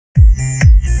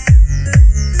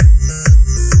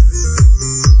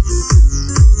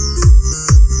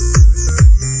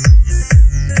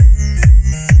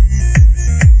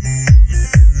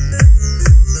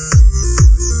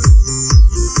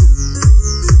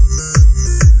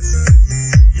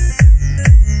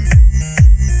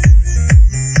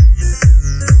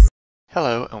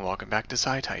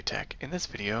Beside High Tech, in this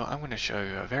video I'm going to show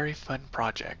you a very fun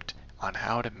project on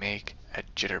how to make a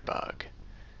jitterbug.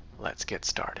 Let's get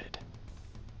started.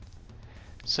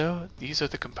 So these are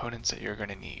the components that you're going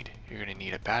to need. You're going to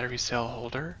need a battery cell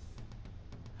holder,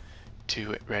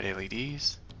 2 red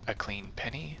LEDs, a clean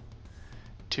penny,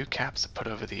 2 caps to put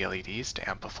over the LEDs to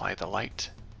amplify the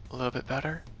light a little bit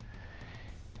better,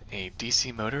 a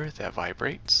DC motor that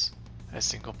vibrates, a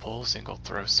single pole, single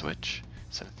throw switch,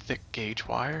 some thick gauge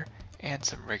wire, and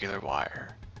some regular wire.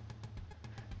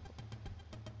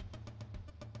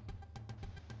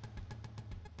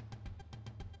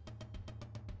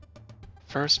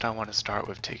 First, I want to start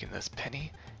with taking this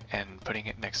penny and putting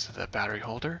it next to the battery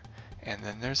holder, and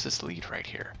then there's this lead right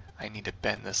here. I need to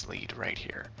bend this lead right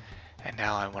here. And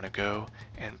now I want to go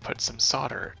and put some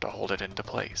solder to hold it into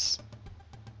place.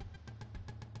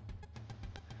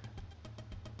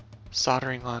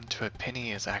 Soldering onto a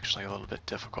penny is actually a little bit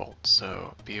difficult,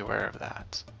 so be aware of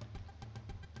that.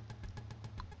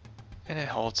 And it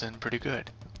holds in pretty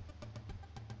good.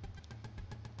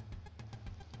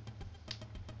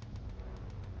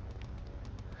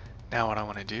 Now what I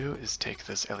want to do is take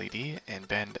this LED and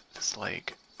bend this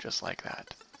leg just like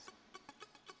that.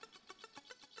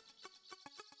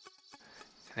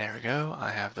 And there we go,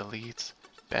 I have the leads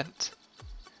bent.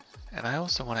 And I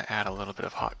also want to add a little bit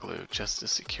of hot glue just to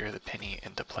secure the penny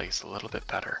into place a little bit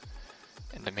better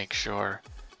and to make sure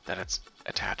that it's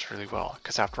attached really well,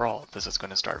 because after all, this is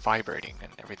going to start vibrating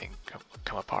and everything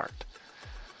come apart.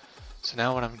 So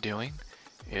now what I'm doing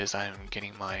is I'm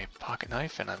getting my pocket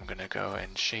knife and I'm going to go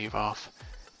and shave off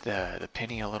the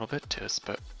penny a little bit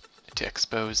to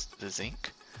expose the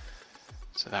zinc,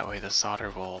 so that way the solder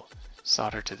will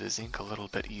solder to the zinc a little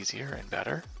bit easier and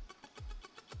better.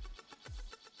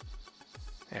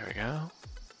 There we go.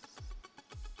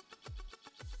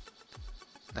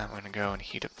 Now I'm going to go and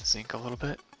heat up the zinc a little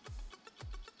bit.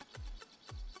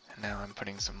 And now I'm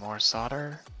putting some more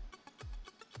solder.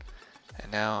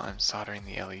 And now I'm soldering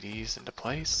the LEDs into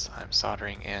place. I'm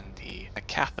soldering in the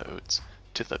cathodes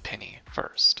to the penny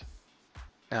first.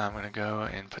 Now I'm going to go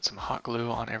and put some hot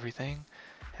glue on everything,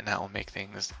 and that will make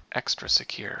things extra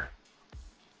secure.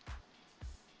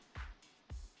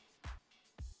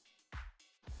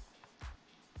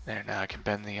 There, now I can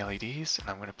bend the LEDs, and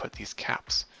I'm going to put these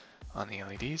caps on the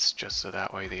LEDs just so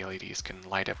that way the LEDs can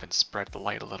light up and spread the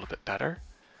light a little bit better.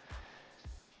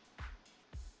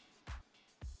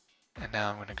 And now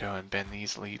I'm going to go and bend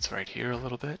these leads right here a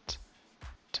little bit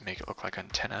to make it look like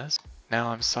antennas.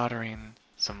 Now I'm soldering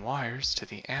some wires to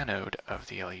the anode of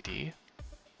the LED.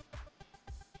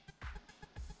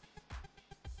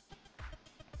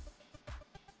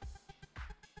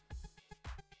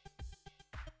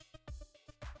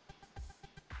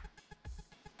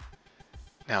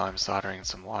 Now I'm soldering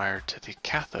some wire to the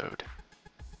cathode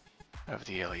of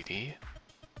the LED.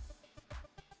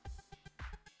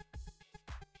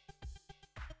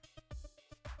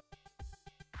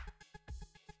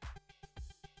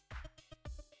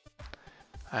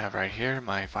 I have right here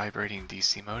my vibrating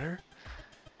DC motor.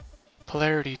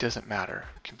 Polarity doesn't matter,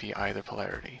 it can be either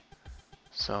polarity.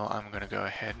 So I'm going to go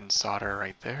ahead and solder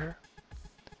right there.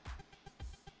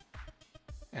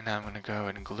 And now I'm going to go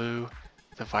and glue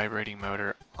the vibrating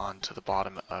motor onto the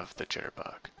bottom of the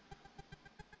jitterbug.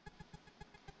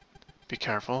 Be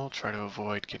careful, try to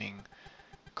avoid getting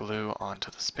glue onto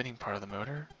the spinning part of the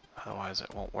motor, otherwise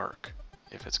it won't work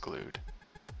if it's glued.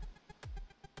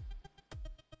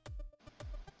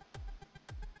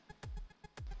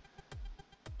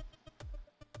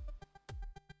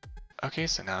 Okay,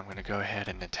 so now I'm going to go ahead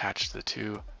and attach the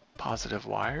 2 positive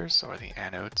wires, or the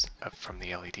anodes, up from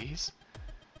the LEDs.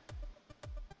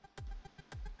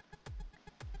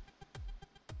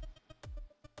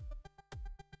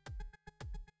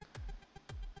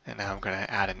 And now I'm going to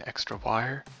add an extra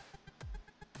wire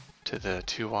to the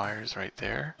 2 wires right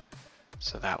there,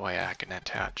 so that way I can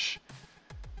attach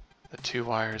the 2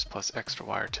 wires plus extra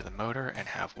wire to the motor and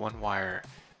have 1 wire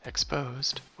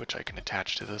exposed, which I can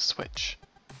attach to the switch.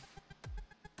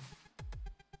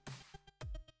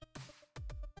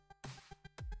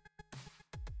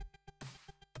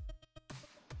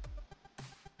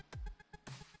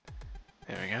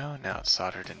 There we go, now it's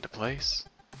soldered into place.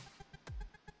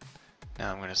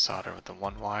 Now I'm going to solder with the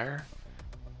 1 wire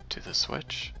to the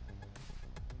switch.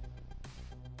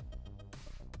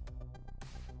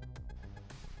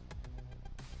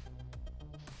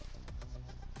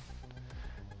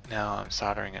 Now I'm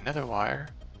soldering another wire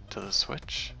to the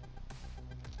switch,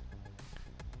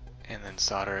 and then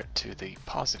solder it to the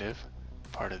positive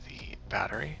part of the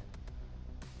battery.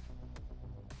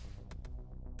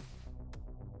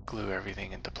 Glue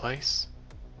everything into place.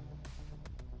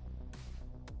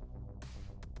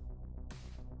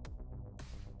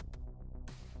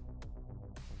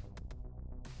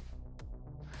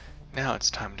 Now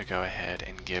it's time to go ahead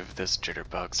and give this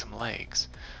jitterbug some legs.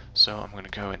 So I'm going to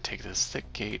go and take this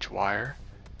thick gauge wire,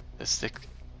 this thick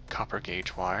copper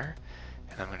gauge wire,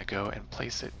 and I'm going to go and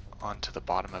place it onto the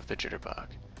bottom of the jitterbug.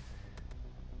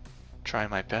 Trying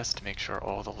my best to make sure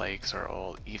all the legs are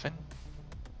all even.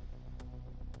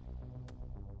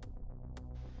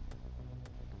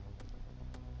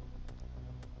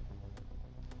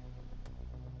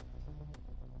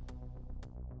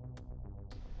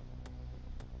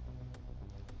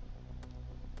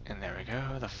 And there we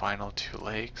go, the final two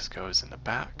legs goes in the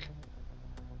back,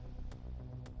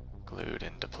 glued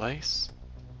into place.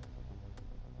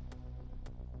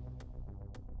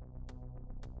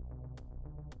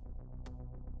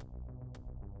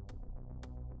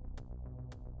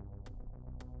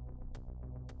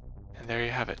 And there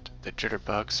you have it, the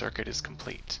jitterbug circuit is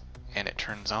complete, and it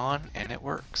turns on and it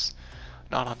works.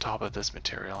 Not on top of this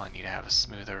material, I need to have a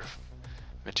smoother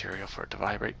material for it to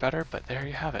vibrate better, but there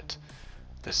you have it.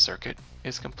 The circuit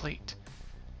is complete.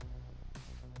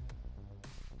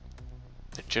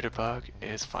 The jitterbug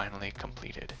is finally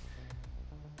completed.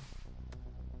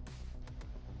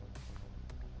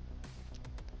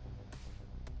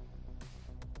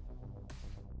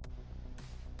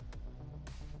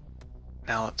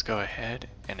 Now let's go ahead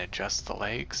and adjust the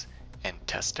legs and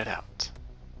test it out.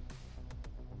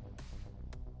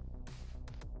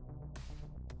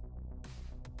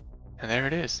 And there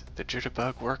it is, the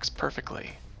jitterbug works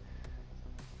perfectly.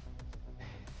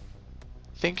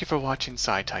 Thank you for watching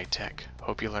SciTi Tech.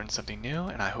 Hope you learned something new,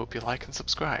 and I hope you like and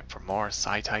subscribe for more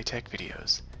SciTi Tech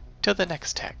videos. Till the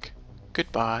next tech,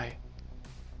 goodbye.